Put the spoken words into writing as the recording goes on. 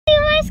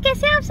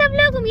कैसे हैं आप सब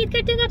लोग? उम्मीद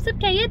करती हूँ कि आप सब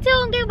खैरियत से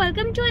होंगे।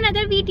 Welcome to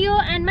another video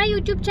and my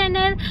YouTube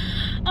channel.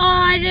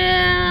 और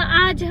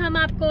आज हम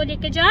आपको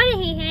लेके जा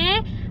रहे हैं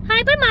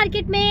हाइपर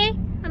मार्केट में।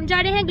 हम जा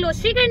रहे हैं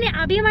ग्लोसरी करने।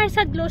 अभी हमारे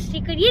साथ ग्लोसरी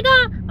करिएगा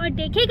और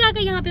देखिएगा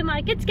कि यहाँ पे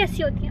मार्केट्स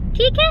कैसी होती हैं,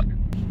 ठीक है?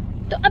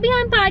 तो अभी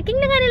हम पार्किंग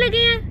लगाने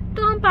लगे हैं, तो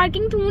हम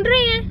पार्किंग ढूंढ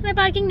रहे हैं, हमें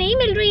पार्किंग नहीं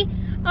मिल रही।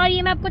 और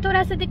ये मैं आपको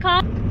थोड़ा सा दिखा,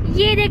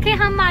 ये देखें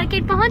हम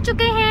मार्केट पहुंच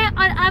चुके हैं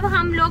और अब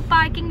हम लोग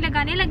पार्किंग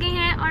लगाने लगे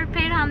हैं और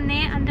फिर हमने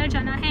अंदर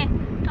जाना है।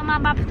 तो हम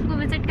अब आपको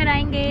विजिट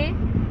कराएंगे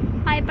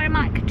हाइपर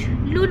मार्केट,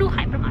 लुलु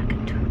हाइपर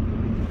मार्केट।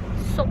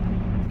 सो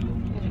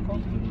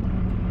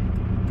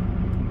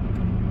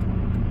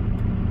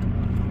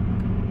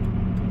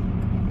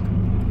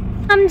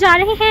हम जा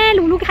रहे हैं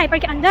लुलु के हाइपर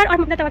के अंदर और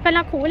हम अपना तवक्कल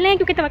ना खोल लें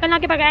क्योंकि तवक्कल ना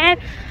के बगैर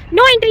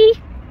नो एंट्री।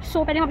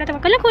 सो पहले हम अपना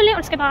तवक्कल ना खोल लें और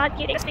उसके बाद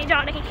ये देखने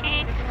जा रहे हैं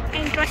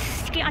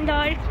एंट्रेंस के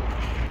अंदर।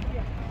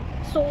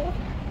 तो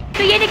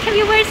ये देखिए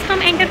व्यूवर्स,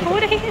 हम एंटर हो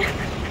रहे हैं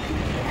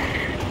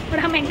और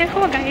हम एंटर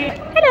हो गए।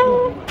 हेलो।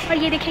 और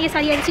ये देखिए ये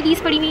सारी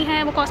एलसीडीज पड़ी हुई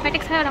हैं, वो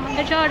कॉस्मेटिक्स है और हम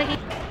अंदर जा रहे हैं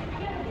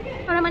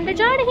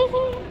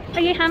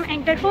और ये हम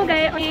एंटर हो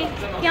गए। और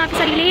यहाँ पे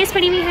सारी लेस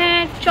पड़ी हुई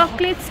है,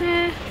 चॉकलेट्स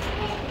हैं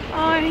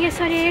और ये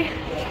सारे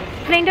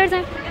ब्लेंडर्स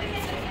हैं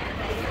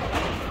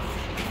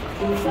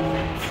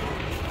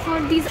और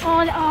दीज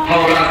ऑल आर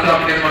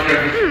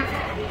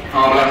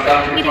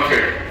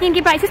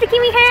इनकी प्राइसेस लिखी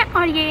हुई है।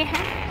 और ये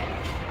है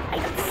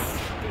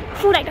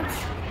फूड आइटम्स,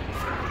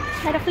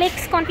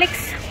 फ्लेक्स,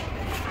 कॉर्नफ्लेक्स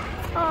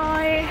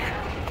और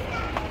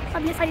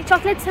अब ये सारी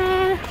चॉकलेट्स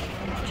हैं।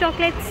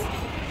 चॉकलेट्स,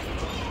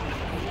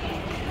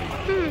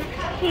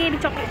 ये भी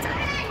चॉकलेट्स हैं।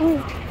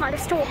 हमारे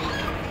स्टोर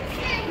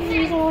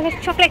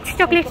चॉकलेट्स।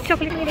 ये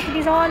देखिए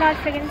these all are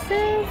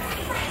fragrances,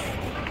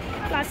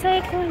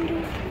 classic,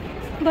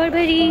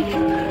 Burberry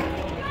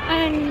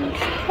and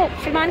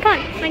Salman Khan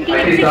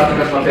 1986।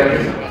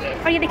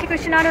 और ये देखिए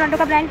क्रिस्टियानो रोनाल्डो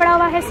का ब्रांड पड़ा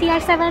हुआ है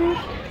CR7।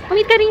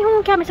 उम्मीद कर रही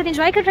हूँ कि आप मेरे साथ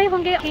एंजॉय कर रहे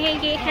होंगे।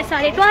 ये है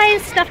सारे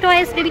toys, stuff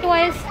toys, baby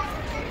toys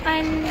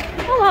and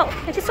oh wow,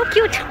 this is so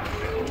cute.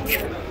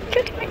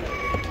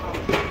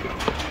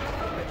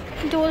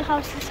 Doll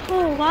houses,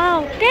 oh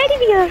wow, teddy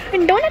bear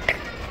and donut.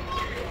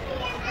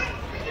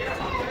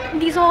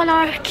 These all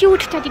are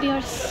cute teddy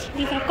bears.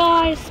 These are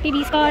cars,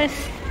 babies' cars.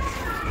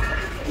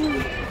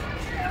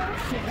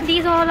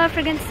 These all are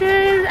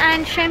fragrances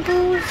and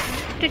shampoos,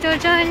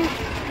 detergent.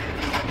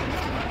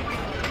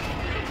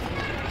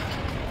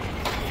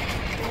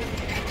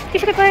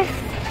 Tissue paper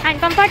and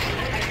comfort.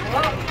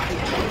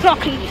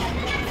 Crockery.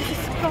 This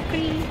is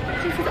crockery.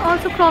 This is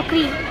also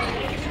crockery.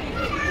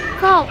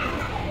 Wow.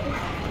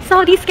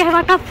 Saudi's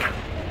kahwa cup.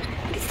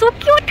 It's so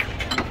cute.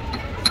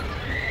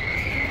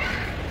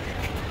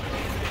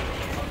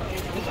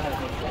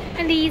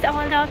 And these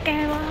are the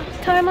kahwa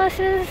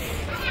thermoses.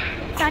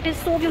 That is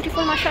so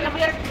beautiful, mashallah.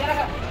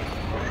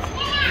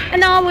 And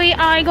now we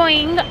are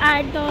going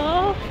at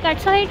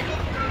that side.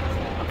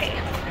 Okay.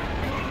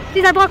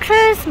 These are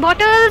boxes,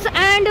 bottles,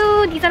 and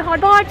these are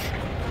hot pots.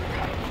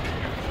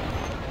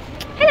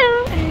 Hello.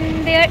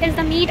 And there is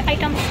the meat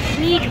items.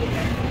 Meat.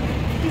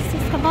 This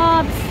is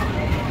kebabs.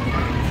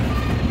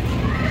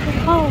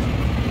 Oh.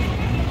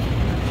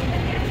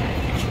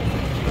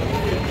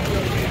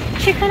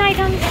 Chicken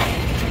items.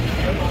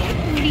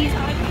 These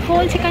are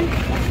whole chicken,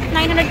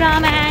 900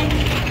 gram, and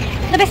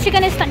the best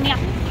chicken is Tanya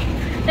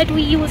that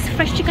we use.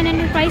 Fresh chicken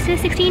and the price is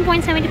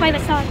 16.75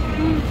 SR.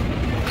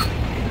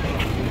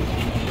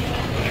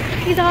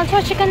 These are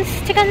also chicken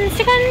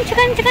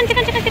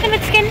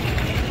with skin.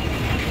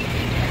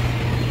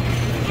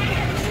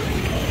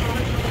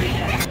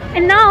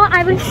 And now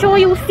I will show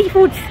you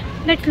seafoods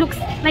that looks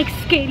like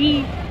scary.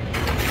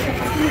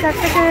 These are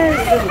fishes.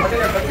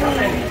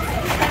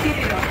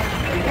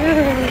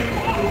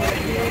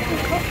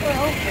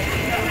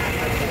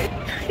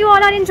 You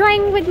all are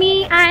enjoying with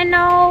me, and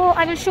now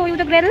I will show you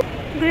the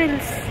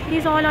grills.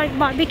 These all are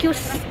barbecue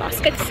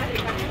baskets.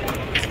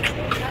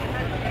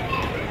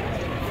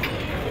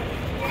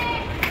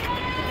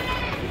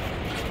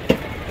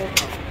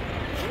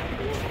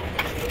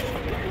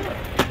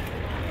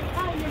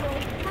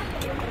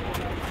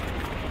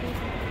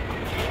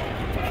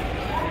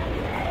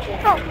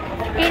 Oh,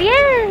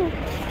 Ariel,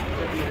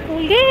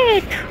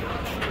 Colgate,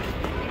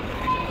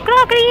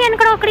 crockery and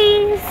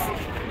crockeries,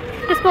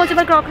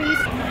 disposable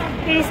crockeries.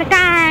 There is a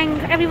Tang,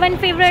 everyone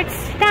favorites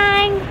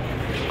Tang.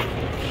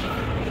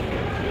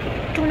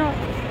 Tuno.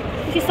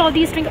 This is all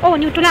these drinks. Oh,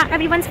 Nutella,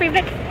 everyone's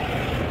favorite.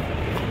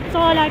 So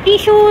all our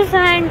tissues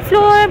and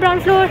flour,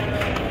 brown flour,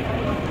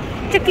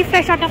 chikki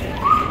fresh atta.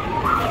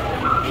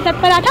 The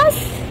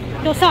parathas,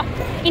 dosa,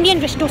 Indian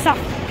dish dosa,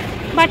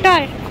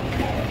 butter,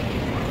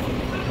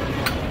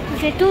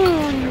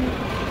 zaitun.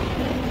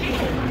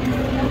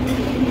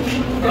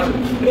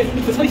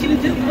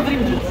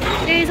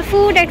 There is a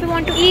food that we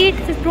want to eat.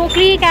 This is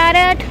broccoli,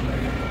 carrot,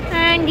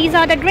 and these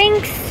are the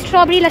drinks: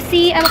 strawberry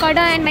lassi,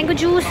 avocado and mango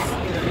juice,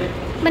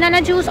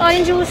 banana juice,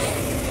 orange juice.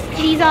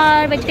 These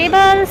are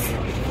vegetables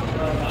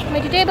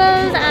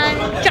and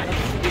chaat.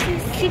 This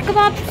is seekh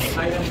kebabs,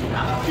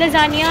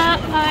 lasagna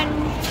and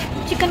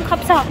chicken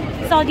kapsa.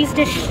 Saudi's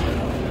dish.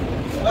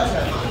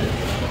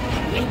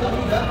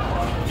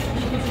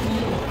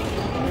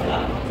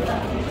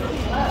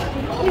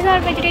 These are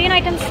vegetarian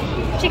items: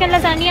 chicken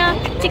lasagna,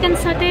 chicken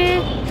satay,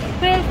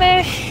 grilled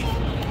fish,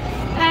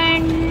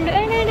 and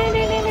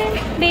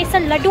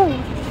besan laddu.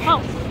 Wow,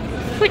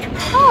 which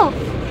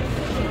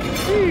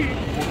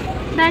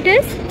that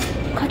is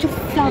kaju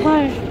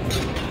flour,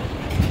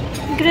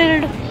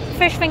 grilled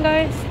fish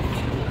fingers.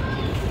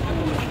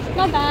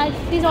 Not bad.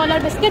 These all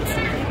are biscuits,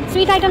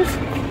 sweet items.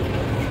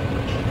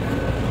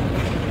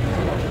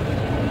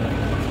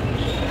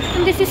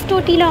 And this is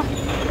tortilla.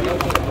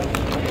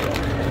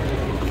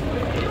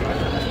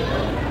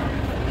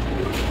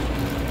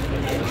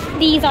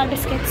 These are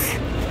biscuits.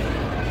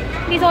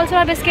 These also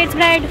are biscuits,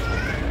 bread.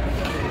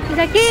 These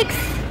are cakes,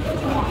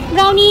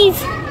 brownies.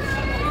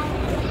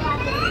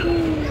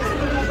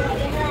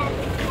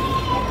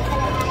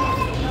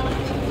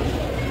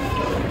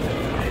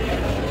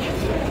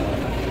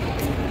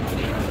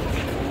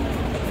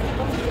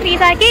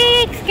 These are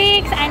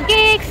cakes and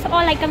cakes.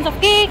 All items of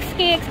cakes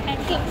and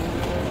cakes.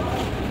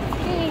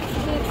 Cakes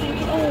and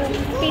cakes. Oh,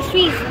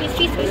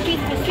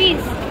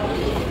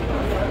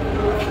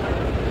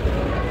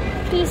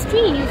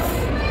 pastries.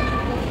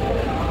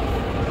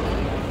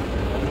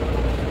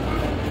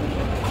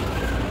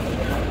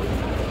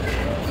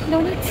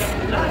 Donuts.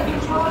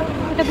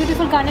 What a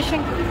beautiful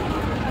garnishing.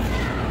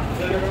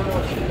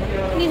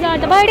 These are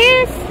the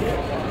birdies.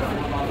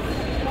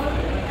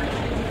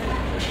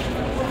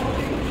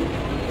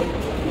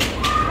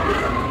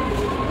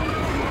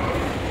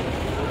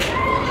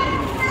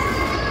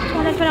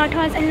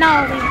 Parathas, and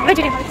now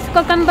vegetables: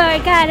 cucumber,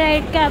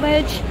 carrot,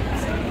 cabbage,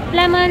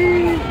 lemon,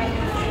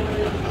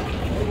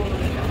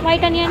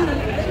 white onion.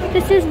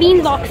 This is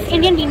bean box,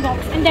 Indian bean box,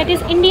 and that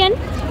is Indian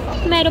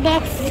marrow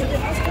box.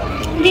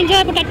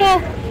 Ginger, potato,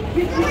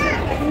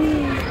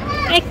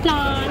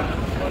 eggplant.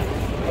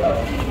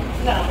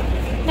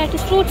 That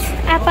is fruits,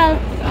 apple,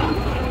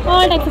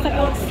 all types of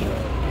apples.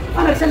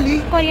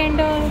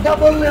 Coriander,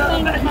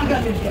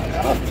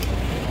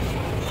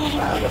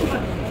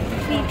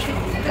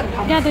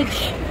 cabbage.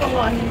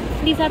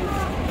 These are,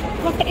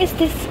 what is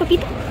this?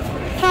 Papita?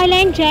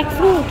 Thailand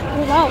jackfruit.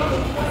 Oh wow.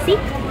 See?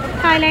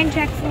 Thailand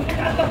jackfruit.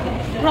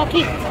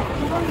 Broccoli.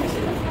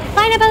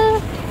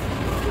 Pineapple.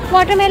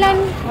 Watermelon.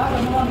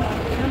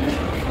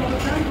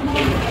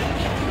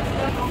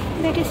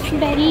 That is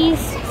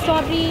berries,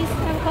 strawberries,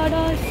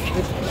 avocados,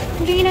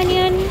 green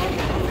onion,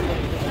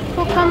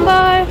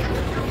 cucumber,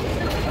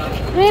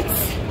 grapes,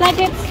 black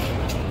grapes.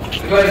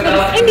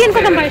 Indian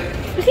cucumber.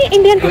 You see,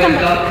 Indian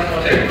cucumber.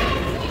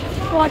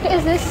 What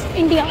is this?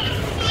 India,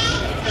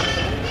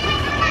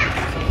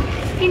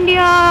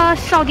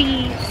 Saudi,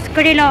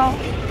 करेला.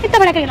 इतना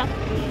बड़ा करेला.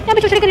 यहाँ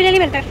पे छोटे करेले नहीं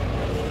मिलते हैं.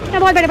 यहाँ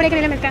बहुत बड़े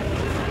करेले मिलते हैं.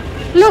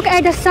 Look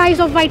at the size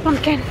of white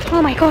pumpkin.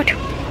 Oh my god.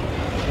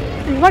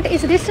 And what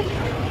is this?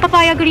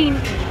 Papaya green.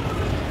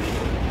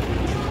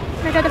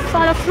 These are the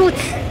all of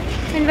fruits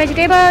and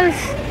vegetables.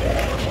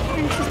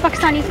 And this is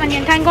Pakistani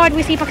onion. Thank God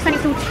we see Pakistani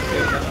fruits.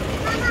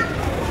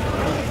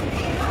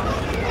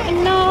 And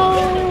no,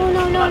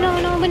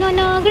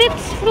 banana,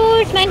 grapes,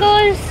 fruits,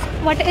 mangoes.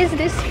 What is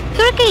this?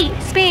 Turkey,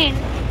 Spain.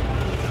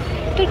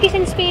 Turkish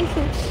and Spain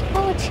fruits.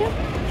 Oh, अच्छा.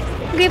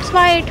 Grapes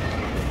white.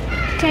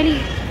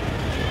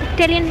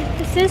 Italian.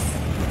 This is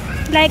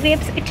black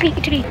grapes.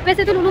 Italy.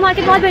 वैसे तो लुलु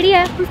market बहुत बड़ी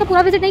है, हम उसका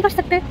पूरा visit नहीं कर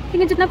सकते,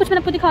 लेकिन जितना कुछ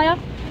मैंने आपको दिखाया,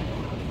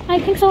 I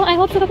think so. I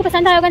hope so आपको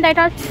पसंद आया होगा. दैट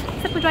आर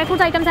सब कुछ ड्राई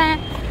फ्रूट्स आइटम्स हैं,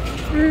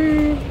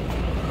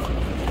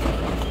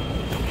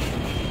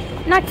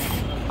 nuts,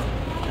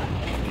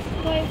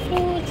 dry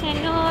fruits and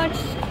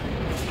nuts.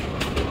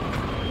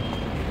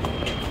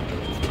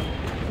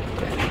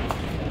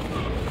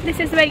 This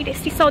is very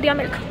tasty Saudia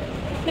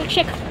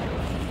milkshake,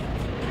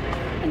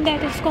 and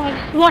that is called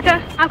water.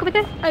 आपको पता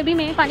है अरबी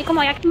में पानी को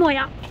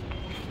मोया.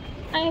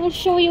 I will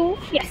show you.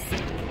 Yes,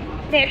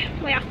 there,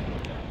 moya.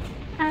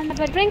 And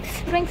the drinks.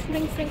 Drink.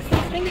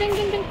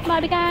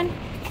 Barbican,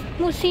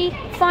 Musi,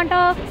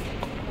 Fanta,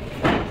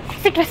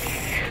 citrus.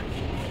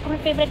 My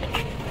favorite.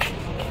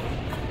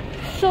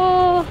 So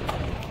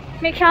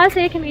मेरे ख्याल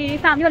से कि मेरी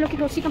फैमिली वालों की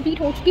ग्रोसरी कंप्लीट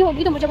हो चुकी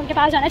होगी, तो मुझे उनके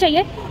पास जाना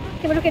चाहिए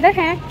कि वो लोग किधर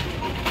हैं.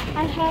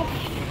 I have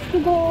to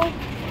go.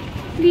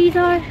 These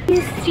are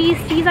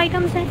cheese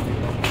items हैं.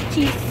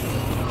 Cheese.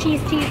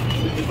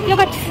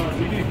 Yogurt.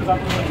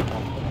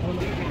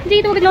 जी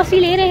तो ग्रोसरी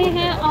ले रहे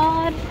हैं,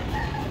 और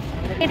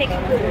ये देखें,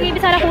 ये भी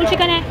सारा होल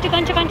चिकन है.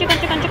 चिकन.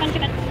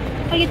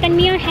 और ये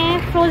तन्मिया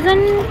है frozen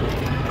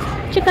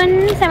chicken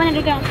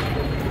 700 gram.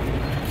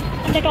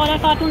 That all are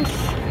cartoon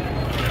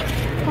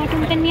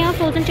तन्मिया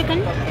frozen chicken.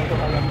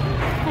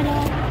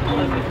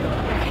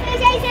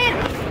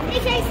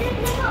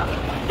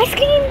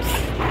 Ice creams.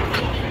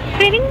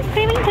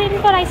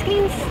 Craving for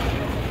ice creams.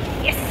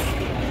 Yes.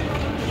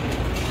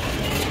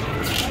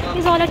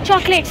 These all are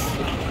chocolates.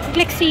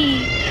 Glexi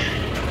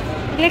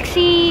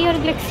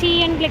and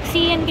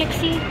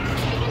Glexi.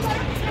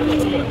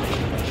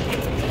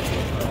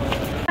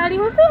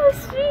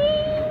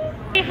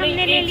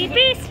 हमने ले ली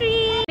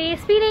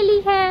पेस्ट्री ले ली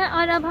है,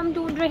 और अब हम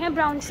ढूंढ रहे हैं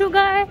ब्राउन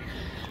शुगर.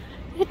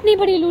 इतनी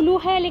बड़ी लूलू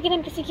है, लेकिन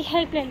हम किसी की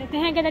हेल्प ले लेते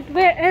हैं।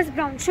 Where is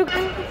brown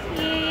sugar.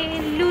 ये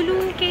लूलू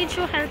के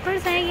जो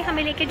हेल्पर्स हैं ये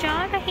हमें लेके जा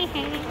रहे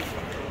हैं।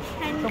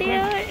 And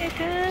there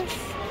it is.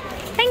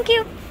 Thank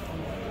you.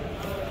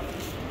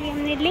 ये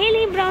हमने ले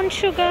ली ब्राउन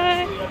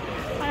शुगर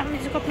और हम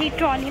इसको अपनी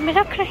ट्रॉली में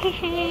रख रहे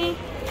हैं।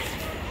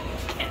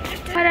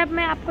 और अब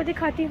मैं आपको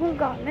दिखाती हूँ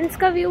गार्मेंट्स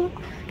का व्यू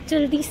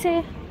जल्दी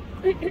से।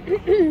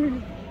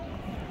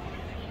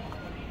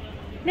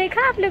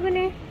 देखा आप लोगों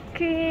ने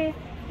कि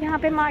यहाँ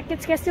पे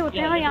मार्केट्स कैसे होते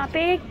हैं और यहाँ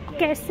पे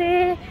कैसे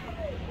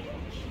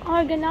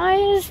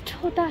ऑर्गेनाइज्ड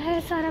होता है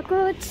सारा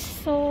कुछ।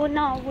 So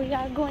now we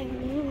are going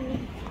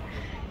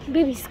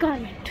babies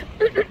garment.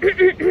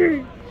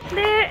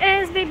 There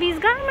is babies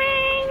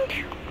garment.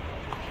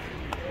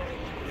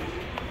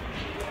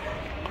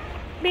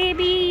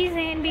 Babies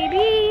and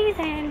babies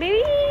and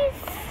babies.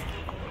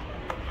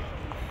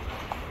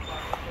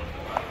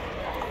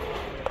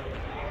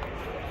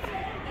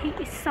 He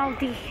is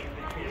Saudi.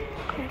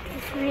 That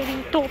is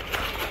wearing top.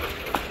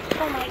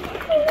 Oh my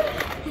God.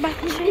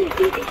 Bache.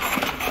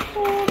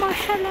 Oh,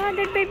 mashallah,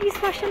 that baby is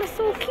mashallah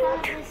so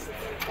cute.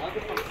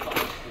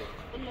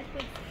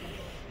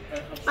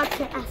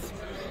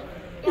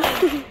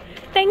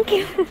 Thank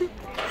you.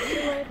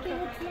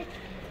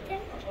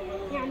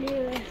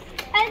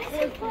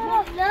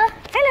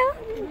 Hello.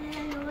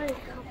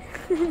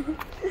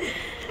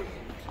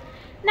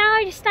 Now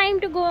it's time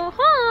to go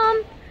home.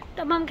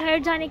 तब हम घर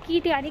जाने की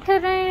तैयारी कर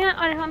रहे हैं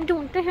और हम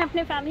ढूंढते हैं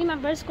अपने फैमिली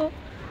मेम्बर्स को,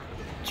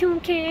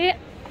 क्योंकि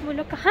वो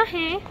लोग कहाँ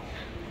हैं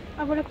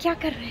और वो लोग क्या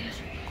कर रहे हैं।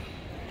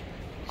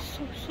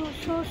 सो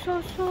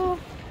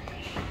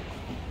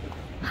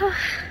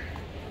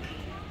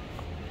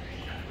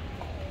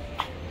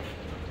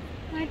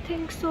I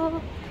think so.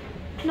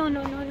 No,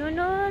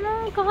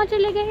 कहाँ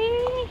चले गए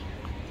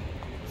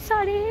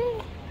सारे।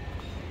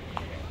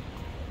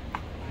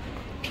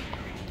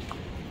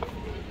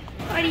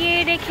 और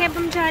ये देखिए अब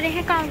हम जा रहे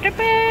हैं काउंटर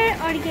पे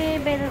और ये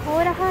बिल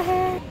हो रहा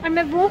है। और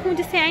मैं वो हूँ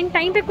जिससे एंड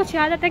टाइम पे कुछ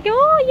याद आता है कि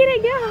ओ ये रह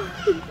गया।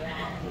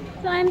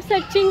 So I'm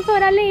searching for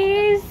a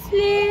lace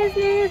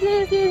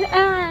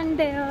and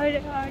there are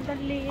the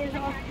lace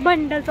of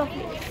bundles of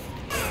lace.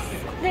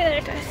 There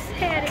it is.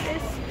 Here it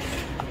is.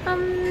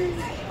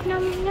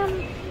 Yum.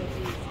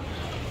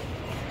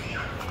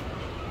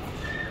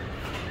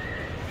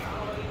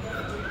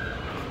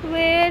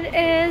 Where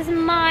is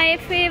my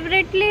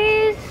favorite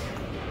lace?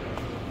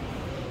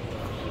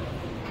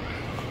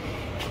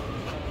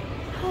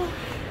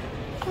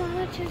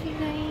 कहाँ चली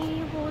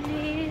गई वो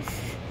less?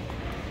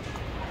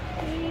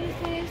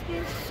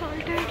 Lace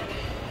salted.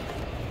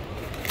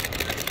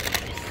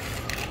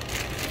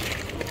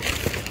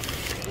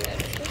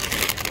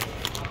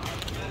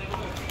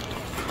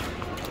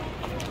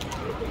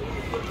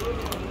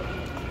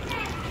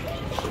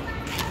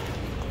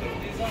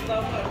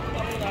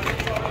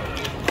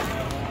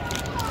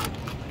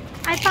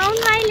 I found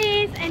my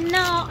lace and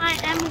now I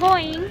am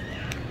going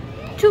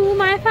to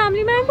my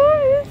family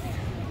members.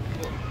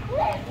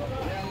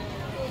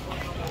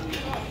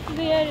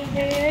 There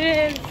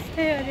is.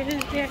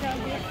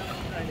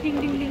 Ding.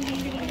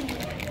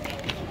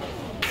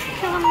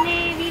 So हमने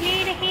भी ले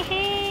रहे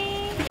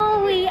हैं. Now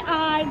we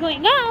are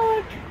going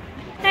out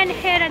and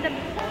here are the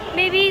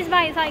babies'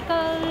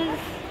 bicycles.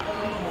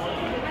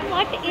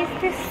 What is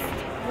this?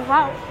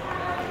 Wow.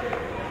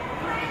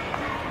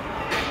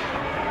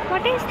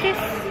 What is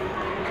this?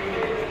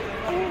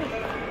 Oh,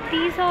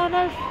 these are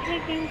all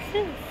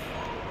fragrances.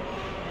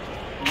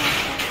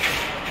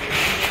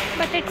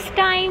 But it's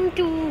time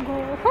to go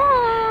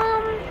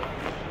home.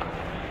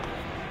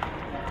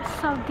 The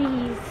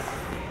Saudis,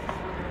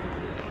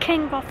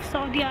 king of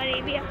Saudi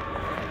Arabia.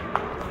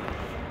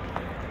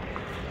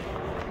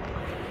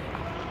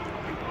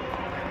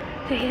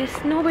 There is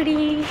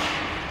nobody.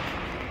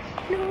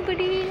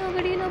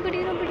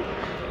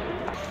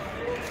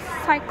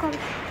 Cycle.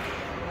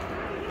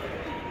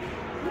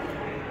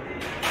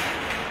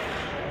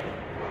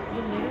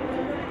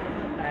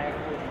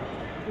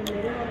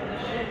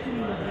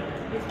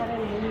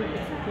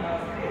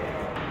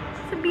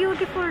 It's a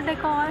beautiful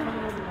decor.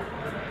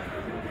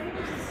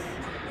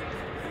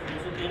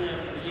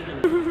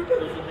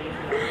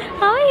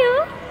 How are you?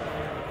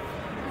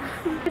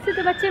 वैसे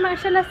तो बच्चे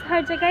माशाल्लाह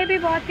हर जगह भी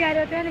बहुत प्यारे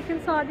होते हैं, लेकिन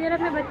सऊदी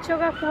अरब में बच्चों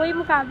का कोई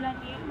मुकाबला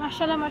नहीं है।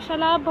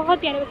 माशाल्लाह बहुत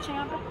प्यारे बच्चे हैं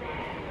यहाँ पर।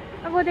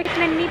 अब वो देख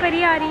नन्ही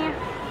परी आ रही हैं।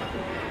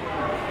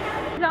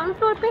 ग्राउंड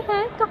फ्लोर पे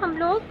हैं तो हम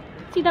लोग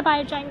सीधा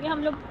बाहर जाएंगे।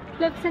 हम लोग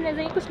लेफ्ट से नहीं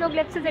जाएंगे, कुछ लोग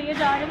लेफ्ट से जरिए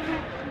जा रहे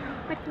हैं।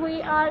 But we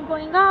are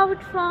going out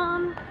from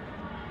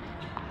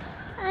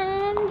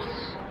and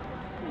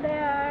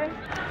there.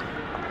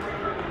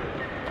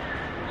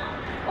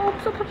 Oh,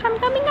 so I'm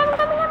coming.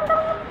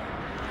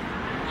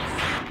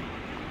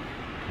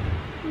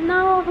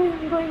 Now we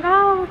are going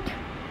out.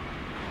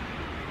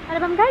 और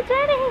अब हम घर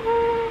जा रहे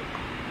हैं.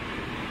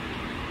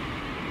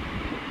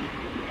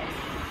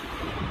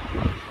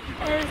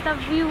 This is the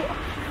view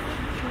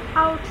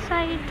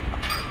outside.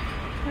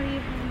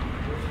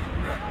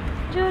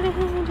 जा रहे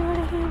हैं.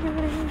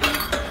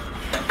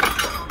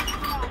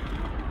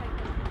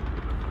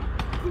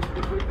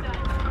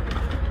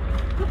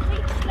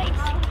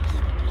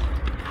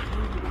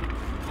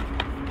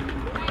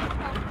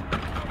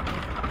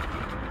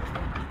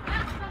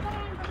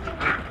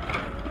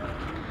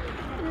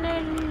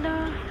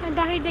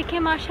 देखिए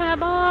माशाल्लाह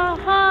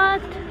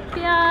बहुत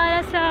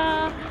प्यारा सा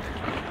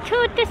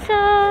छोटा सा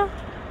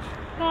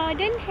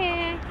गार्डन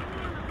है।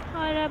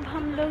 और अब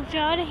हम लोग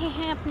जा रहे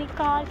हैं अपनी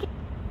कार की।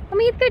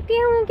 उम्मीद करती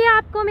हूँ कि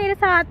आपको मेरे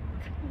साथ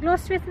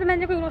ग्रोसरी से,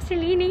 मैंने कोई ग्रोसरी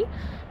ली नहीं,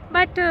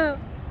 बट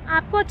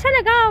आपको अच्छा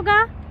लगा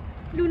होगा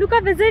लुलु का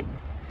विज़िट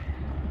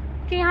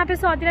कि यहाँ पे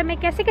सऊदी अरब में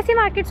कैसे कैसे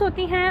मार्केट्स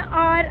होती हैं।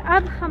 और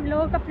अब हम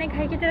लोग अपने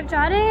घर की तरफ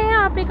जा रहे हैं,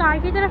 अपने कार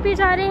की तरफ भी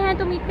जा रहे हैं।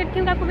 तो उम्मीद करती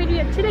हूँ कि आपको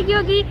वीडियो अच्छी लगी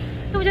होगी।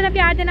 तो मुझे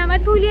प्यार देना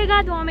मत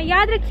भूलिएगा, दुआ में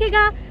याद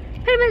रखिएगा।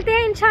 फिर मिलते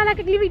हैं इंशाल्लाह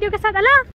अगली वीडियो के साथ। अल्लाह।